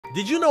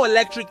Did you know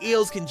electric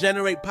eels can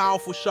generate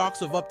powerful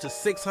shocks of up to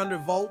 600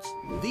 volts?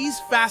 These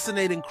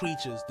fascinating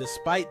creatures,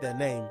 despite their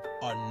name,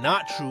 are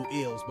not true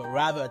eels, but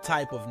rather a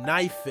type of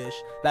knife fish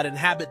that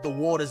inhabit the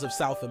waters of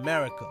South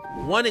America.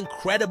 One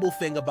incredible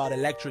thing about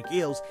electric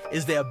eels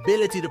is their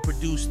ability to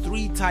produce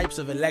 3 types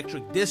of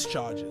electric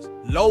discharges: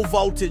 low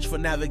voltage for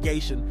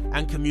navigation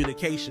and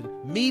communication,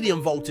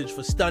 medium voltage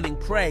for stunning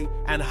prey,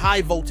 and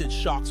high voltage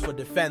shocks for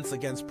defense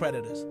against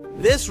predators.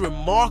 This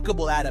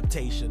remarkable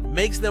adaptation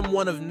makes them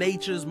one of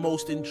nature's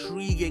most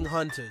intriguing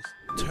hunters.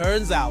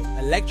 Turns out,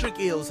 electric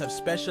eels have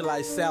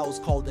specialized cells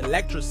called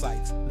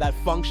electrocytes that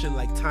function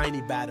like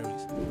tiny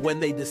batteries. When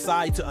they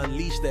decide to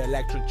unleash their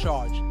electric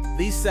charge,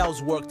 these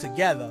cells work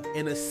together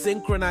in a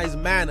synchronized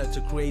manner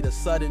to create a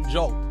sudden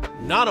jolt.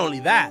 Not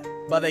only that,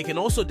 but they can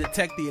also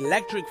detect the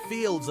electric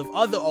fields of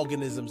other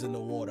organisms in the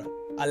water,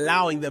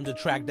 allowing them to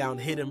track down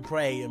hidden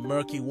prey in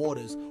murky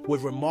waters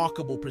with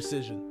remarkable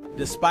precision.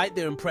 Despite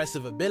their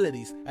impressive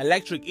abilities,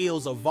 electric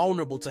eels are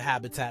vulnerable to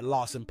habitat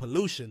loss and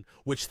pollution,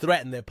 which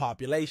threaten their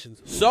populations.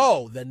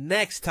 So, the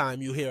next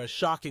time you hear a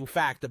shocking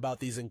fact about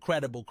these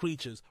incredible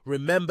creatures,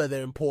 remember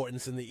their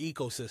importance in the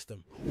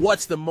ecosystem.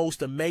 What's the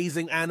most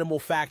amazing animal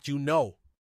fact you know?